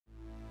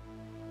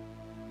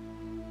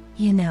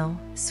You know,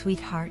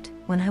 sweetheart,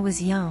 when I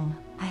was young,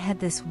 I had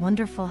this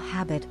wonderful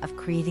habit of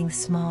creating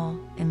small,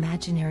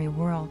 imaginary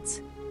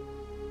worlds.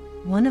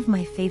 One of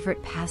my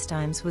favorite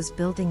pastimes was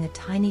building a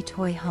tiny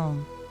toy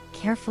home,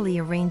 carefully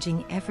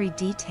arranging every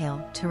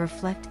detail to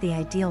reflect the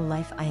ideal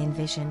life I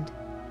envisioned.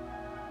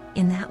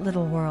 In that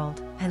little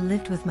world, I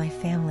lived with my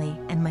family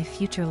and my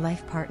future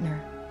life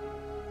partner.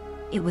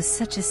 It was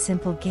such a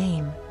simple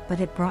game, but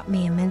it brought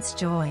me immense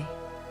joy.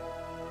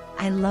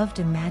 I loved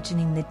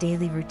imagining the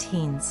daily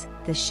routines,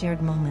 the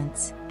shared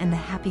moments, and the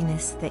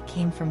happiness that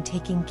came from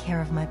taking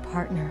care of my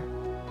partner.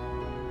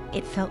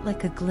 It felt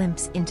like a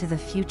glimpse into the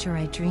future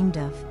I dreamed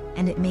of,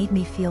 and it made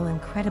me feel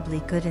incredibly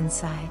good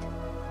inside.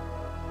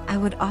 I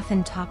would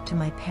often talk to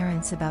my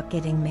parents about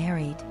getting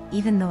married,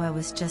 even though I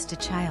was just a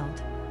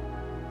child.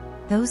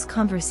 Those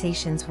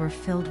conversations were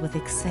filled with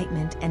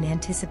excitement and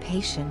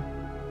anticipation.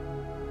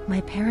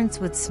 My parents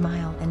would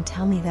smile and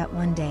tell me that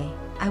one day,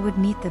 I would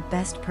meet the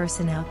best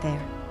person out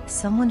there,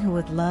 someone who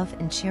would love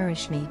and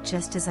cherish me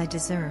just as I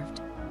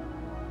deserved.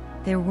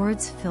 Their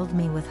words filled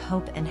me with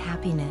hope and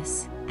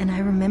happiness, and I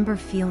remember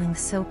feeling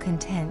so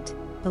content,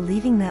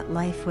 believing that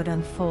life would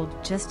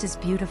unfold just as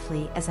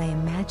beautifully as I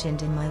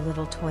imagined in my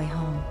little toy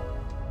home.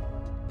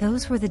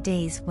 Those were the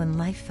days when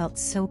life felt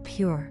so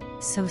pure,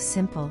 so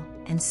simple,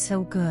 and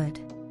so good.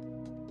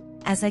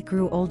 As I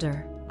grew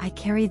older, I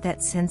carried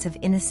that sense of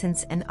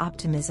innocence and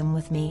optimism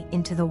with me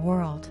into the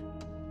world.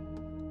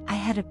 I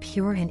had a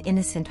pure and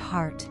innocent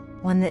heart,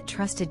 one that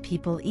trusted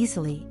people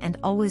easily and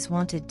always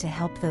wanted to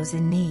help those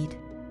in need.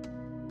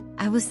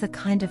 I was the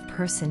kind of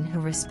person who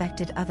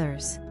respected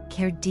others,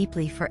 cared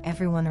deeply for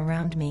everyone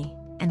around me,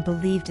 and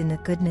believed in the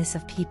goodness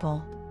of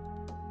people.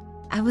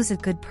 I was a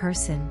good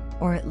person,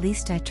 or at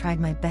least I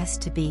tried my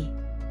best to be.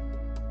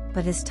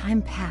 But as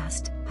time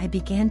passed, I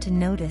began to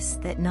notice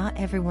that not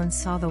everyone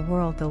saw the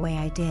world the way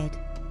I did.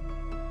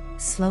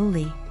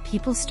 Slowly,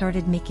 people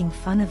started making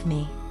fun of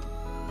me.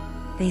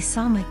 They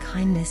saw my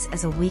kindness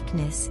as a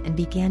weakness and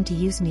began to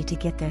use me to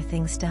get their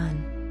things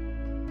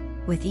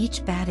done. With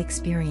each bad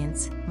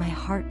experience, my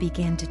heart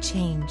began to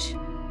change.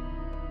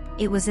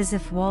 It was as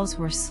if walls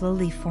were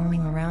slowly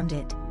forming around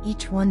it,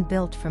 each one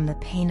built from the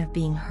pain of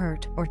being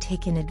hurt or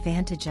taken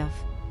advantage of.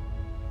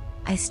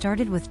 I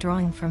started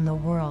withdrawing from the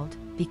world,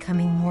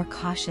 becoming more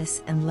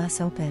cautious and less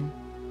open.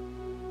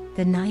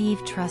 The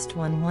naive trust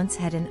one once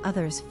had in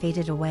others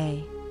faded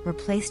away,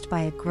 replaced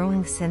by a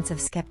growing sense of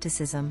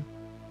skepticism.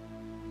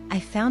 I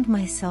found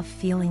myself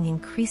feeling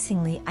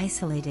increasingly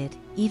isolated,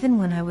 even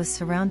when I was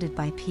surrounded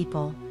by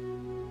people.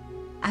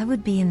 I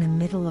would be in the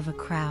middle of a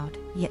crowd,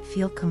 yet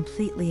feel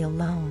completely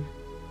alone.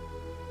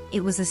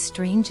 It was a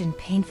strange and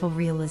painful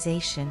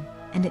realization,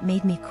 and it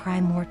made me cry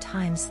more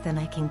times than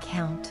I can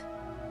count.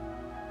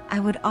 I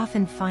would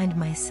often find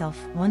myself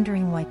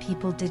wondering why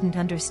people didn't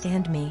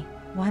understand me,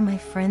 why my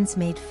friends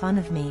made fun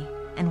of me,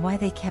 and why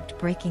they kept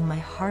breaking my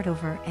heart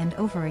over and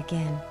over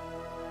again.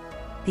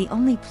 The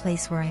only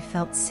place where I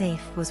felt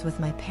safe was with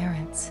my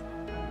parents.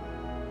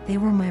 They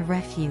were my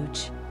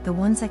refuge, the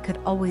ones I could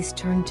always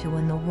turn to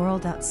when the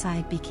world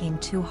outside became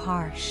too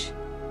harsh.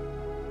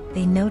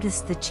 They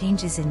noticed the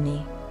changes in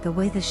me, the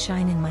way the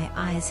shine in my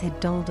eyes had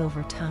dulled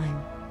over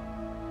time.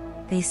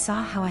 They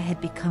saw how I had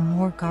become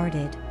more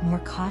guarded, more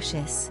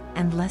cautious,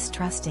 and less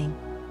trusting.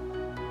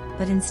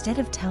 But instead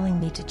of telling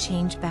me to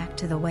change back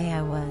to the way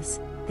I was,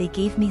 they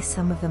gave me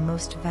some of the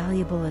most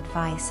valuable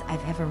advice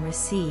I've ever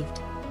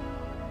received.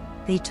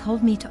 They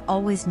told me to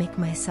always make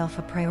myself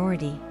a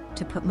priority,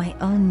 to put my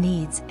own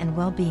needs and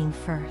well-being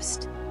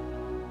first.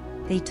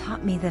 They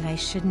taught me that I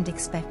shouldn't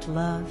expect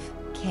love,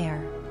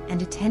 care,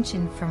 and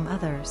attention from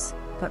others,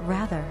 but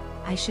rather,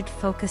 I should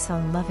focus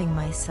on loving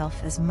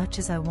myself as much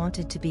as I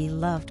wanted to be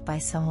loved by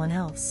someone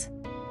else.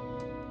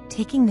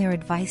 Taking their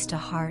advice to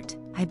heart,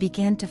 I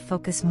began to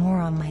focus more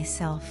on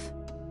myself.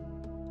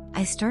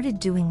 I started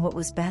doing what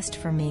was best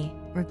for me,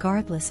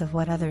 regardless of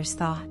what others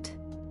thought.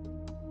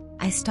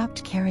 I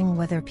stopped caring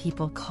whether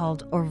people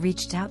called or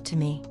reached out to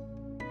me.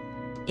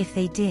 If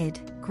they did,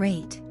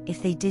 great.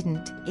 If they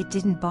didn't, it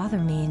didn't bother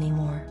me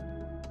anymore.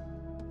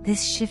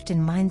 This shift in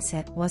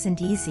mindset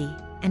wasn't easy,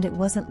 and it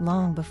wasn't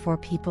long before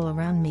people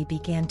around me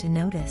began to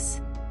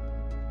notice.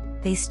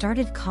 They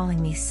started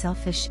calling me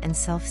selfish and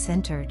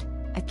self-centered,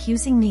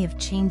 accusing me of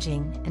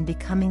changing and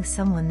becoming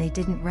someone they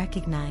didn't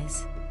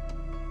recognize.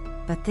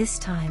 But this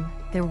time,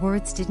 their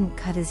words didn't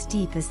cut as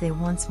deep as they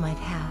once might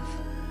have.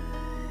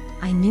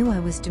 I knew I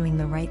was doing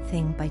the right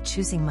thing by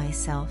choosing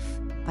myself,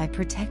 by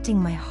protecting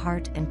my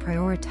heart and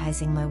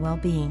prioritizing my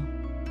well-being.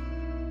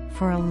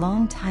 For a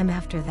long time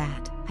after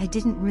that, I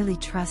didn't really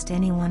trust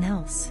anyone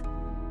else.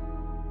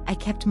 I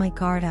kept my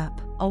guard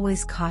up,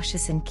 always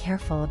cautious and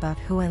careful about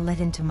who I let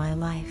into my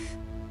life.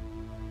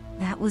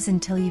 That was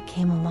until you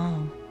came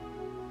along.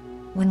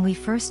 When we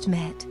first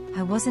met,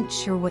 I wasn't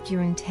sure what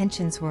your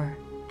intentions were,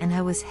 and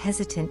I was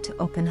hesitant to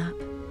open up.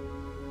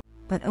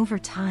 But over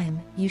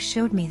time, you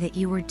showed me that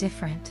you were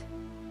different.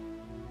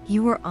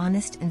 You were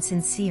honest and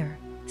sincere,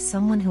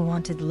 someone who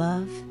wanted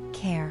love,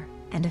 care,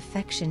 and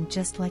affection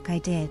just like I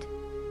did.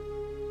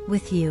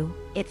 With you,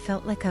 it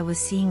felt like I was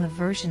seeing a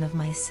version of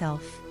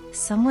myself,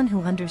 someone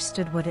who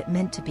understood what it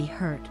meant to be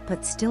hurt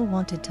but still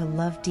wanted to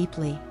love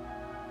deeply.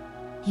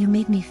 You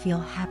made me feel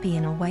happy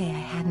in a way I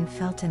hadn't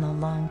felt in a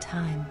long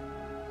time.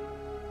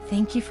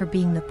 Thank you for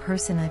being the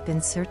person I've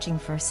been searching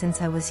for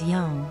since I was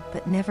young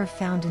but never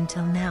found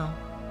until now.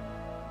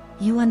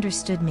 You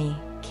understood me,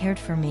 cared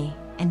for me,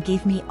 and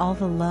gave me all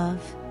the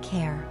love,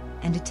 care,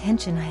 and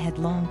attention I had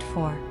longed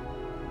for.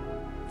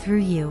 Through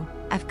you,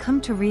 I've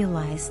come to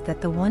realize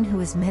that the one who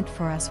is meant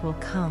for us will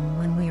come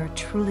when we are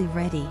truly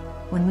ready,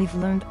 when we've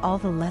learned all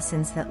the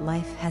lessons that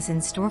life has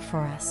in store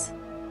for us.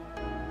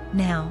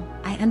 Now,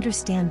 I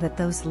understand that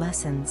those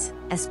lessons,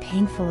 as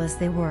painful as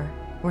they were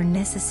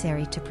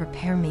necessary to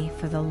prepare me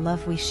for the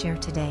love we share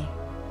today.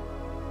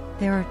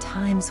 There are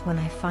times when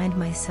I find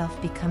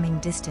myself becoming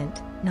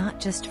distant, not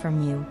just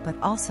from you but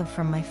also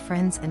from my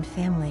friends and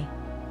family.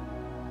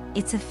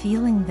 It's a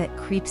feeling that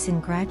creeps in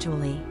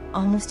gradually,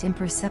 almost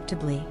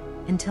imperceptibly,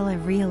 until I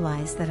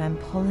realize that I'm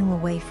pulling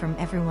away from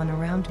everyone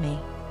around me.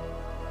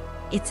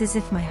 It's as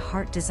if my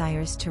heart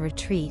desires to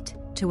retreat,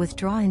 to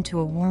withdraw into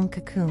a warm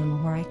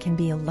cocoon where I can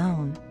be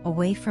alone,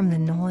 away from the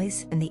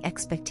noise and the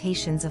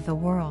expectations of the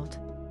world.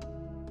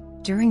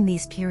 During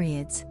these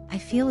periods, I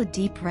feel a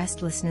deep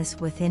restlessness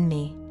within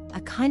me,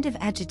 a kind of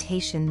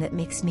agitation that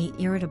makes me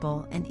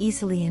irritable and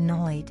easily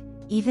annoyed,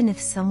 even if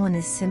someone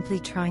is simply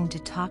trying to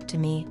talk to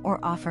me or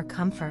offer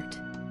comfort.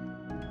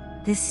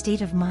 This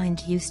state of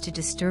mind used to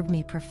disturb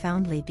me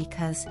profoundly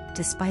because,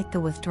 despite the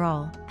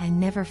withdrawal, I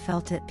never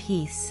felt at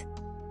peace.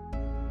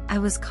 I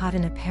was caught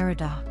in a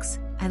paradox.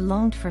 I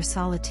longed for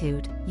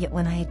solitude, yet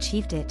when I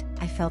achieved it,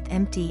 I felt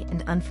empty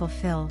and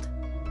unfulfilled.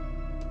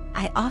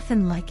 I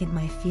often likened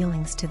my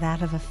feelings to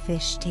that of a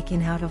fish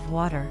taken out of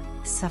water,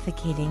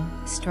 suffocating,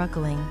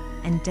 struggling,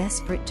 and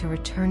desperate to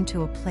return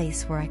to a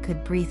place where I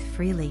could breathe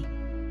freely.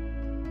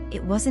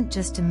 It wasn't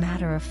just a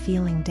matter of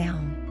feeling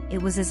down,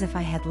 it was as if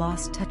I had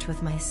lost touch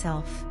with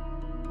myself.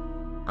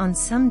 On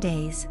some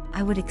days,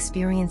 I would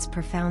experience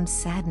profound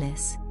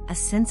sadness, a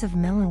sense of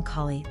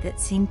melancholy that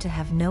seemed to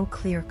have no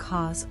clear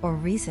cause or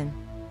reason.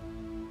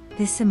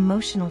 This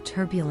emotional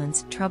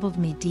turbulence troubled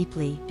me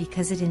deeply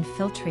because it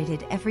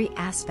infiltrated every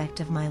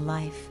aspect of my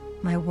life,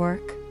 my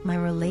work, my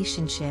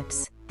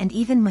relationships, and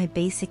even my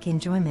basic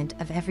enjoyment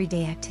of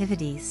everyday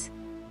activities.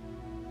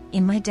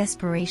 In my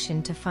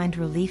desperation to find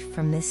relief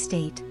from this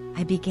state,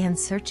 I began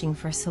searching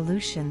for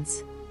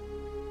solutions.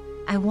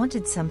 I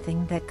wanted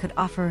something that could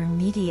offer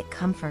immediate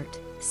comfort,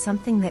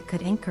 something that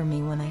could anchor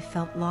me when I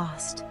felt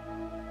lost.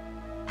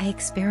 I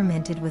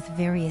experimented with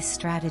various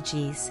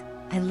strategies.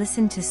 I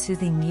listened to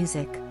soothing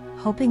music,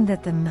 hoping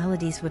that the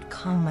melodies would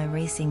calm my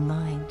racing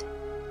mind.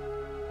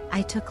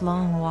 I took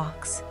long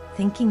walks,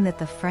 thinking that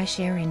the fresh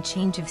air and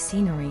change of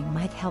scenery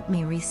might help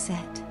me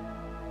reset.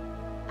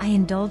 I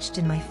indulged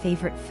in my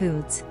favorite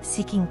foods,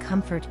 seeking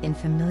comfort in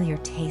familiar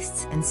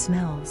tastes and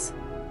smells.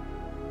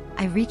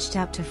 I reached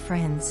out to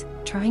friends,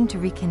 trying to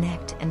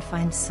reconnect and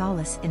find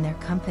solace in their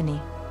company.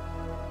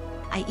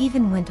 I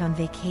even went on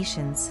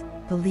vacations,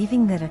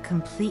 believing that a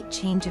complete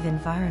change of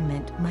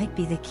environment might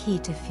be the key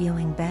to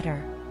feeling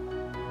better.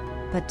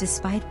 But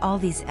despite all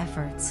these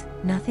efforts,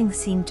 nothing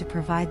seemed to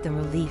provide the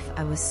relief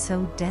I was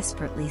so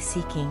desperately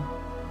seeking.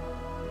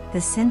 The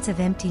sense of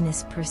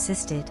emptiness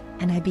persisted,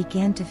 and I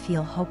began to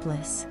feel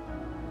hopeless.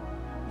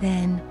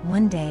 Then,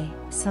 one day,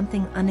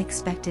 something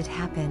unexpected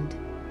happened.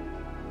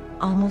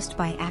 Almost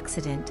by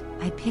accident,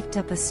 I picked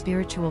up a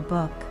spiritual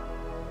book.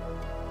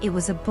 It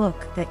was a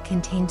book that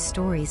contained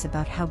stories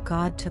about how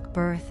God took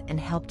birth and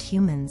helped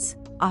humans,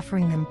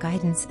 offering them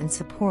guidance and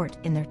support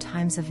in their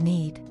times of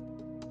need.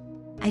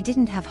 I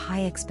didn't have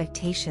high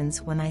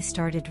expectations when I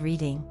started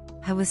reading.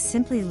 I was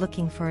simply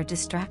looking for a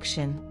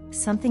distraction,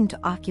 something to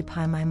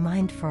occupy my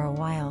mind for a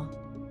while.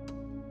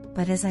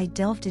 But as I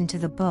delved into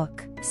the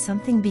book,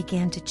 something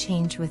began to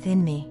change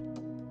within me.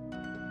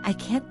 I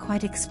can't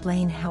quite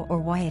explain how or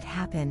why it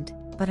happened,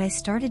 but I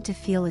started to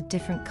feel a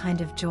different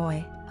kind of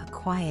joy, a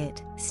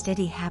quiet,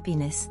 steady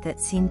happiness that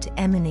seemed to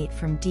emanate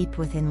from deep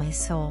within my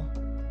soul.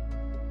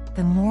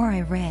 The more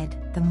I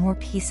read, the more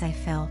peace I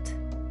felt.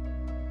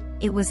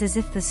 It was as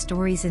if the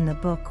stories in the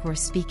book were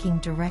speaking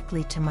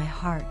directly to my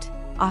heart,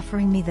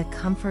 offering me the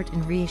comfort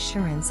and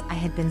reassurance I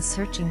had been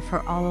searching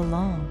for all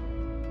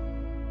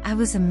along. I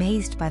was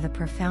amazed by the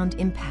profound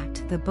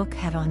impact the book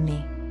had on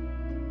me.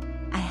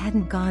 I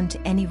hadn't gone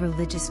to any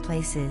religious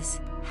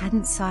places,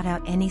 hadn't sought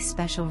out any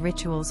special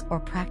rituals or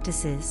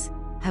practices.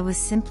 I was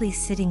simply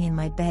sitting in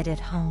my bed at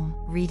home,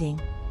 reading.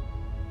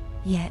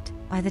 Yet,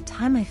 by the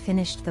time I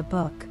finished the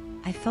book,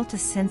 I felt a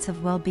sense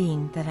of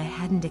well-being that I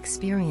hadn't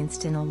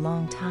experienced in a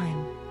long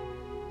time.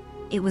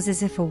 It was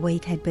as if a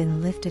weight had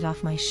been lifted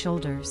off my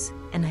shoulders,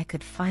 and I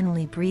could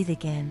finally breathe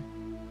again.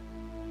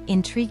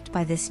 Intrigued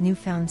by this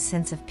newfound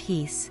sense of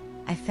peace,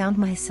 I found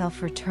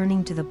myself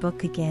returning to the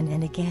book again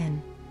and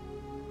again.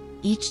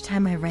 Each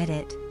time I read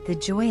it, the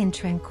joy and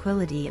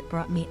tranquility it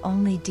brought me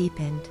only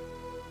deepened.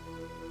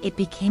 It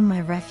became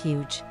my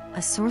refuge,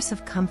 a source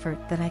of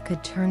comfort that I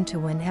could turn to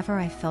whenever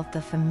I felt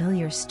the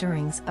familiar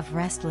stirrings of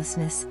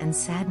restlessness and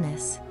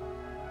sadness.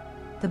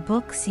 The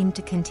book seemed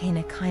to contain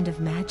a kind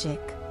of magic,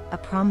 a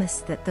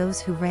promise that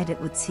those who read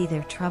it would see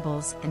their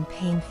troubles and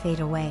pain fade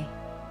away.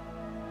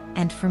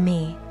 And for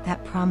me,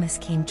 that promise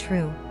came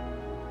true.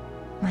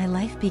 My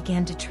life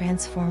began to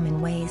transform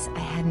in ways I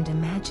hadn't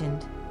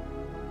imagined.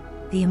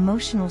 The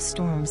emotional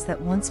storms that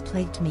once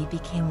plagued me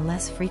became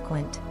less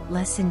frequent,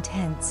 less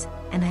intense,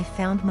 and I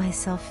found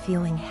myself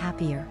feeling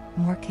happier,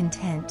 more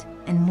content,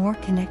 and more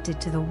connected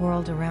to the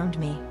world around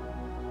me.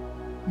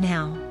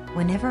 Now,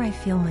 whenever I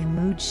feel my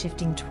mood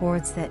shifting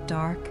towards that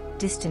dark,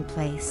 distant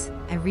place,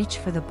 I reach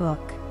for the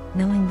book,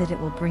 knowing that it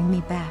will bring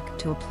me back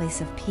to a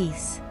place of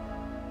peace.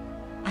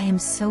 I am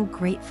so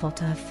grateful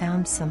to have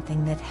found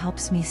something that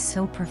helps me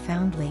so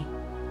profoundly.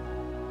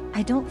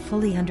 I don't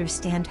fully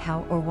understand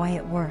how or why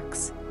it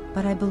works,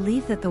 but I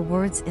believe that the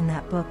words in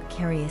that book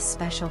carry a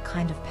special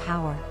kind of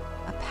power,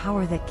 a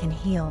power that can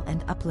heal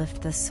and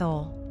uplift the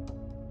soul.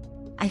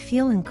 I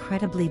feel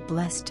incredibly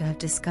blessed to have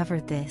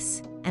discovered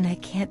this, and I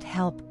can't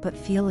help but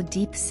feel a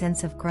deep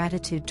sense of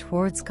gratitude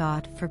towards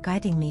God for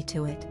guiding me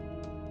to it.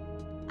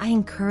 I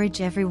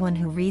encourage everyone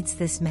who reads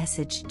this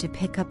message to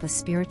pick up a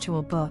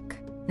spiritual book,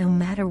 no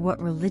matter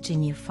what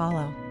religion you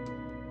follow.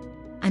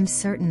 I'm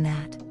certain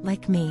that,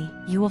 like me,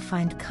 you will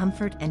find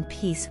comfort and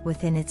peace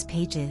within its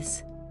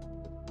pages.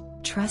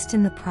 Trust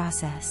in the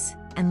process,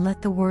 and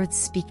let the words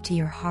speak to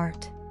your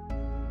heart.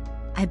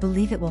 I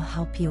believe it will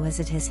help you as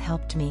it has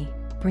helped me,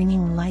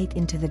 bringing light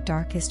into the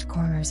darkest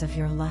corners of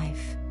your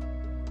life.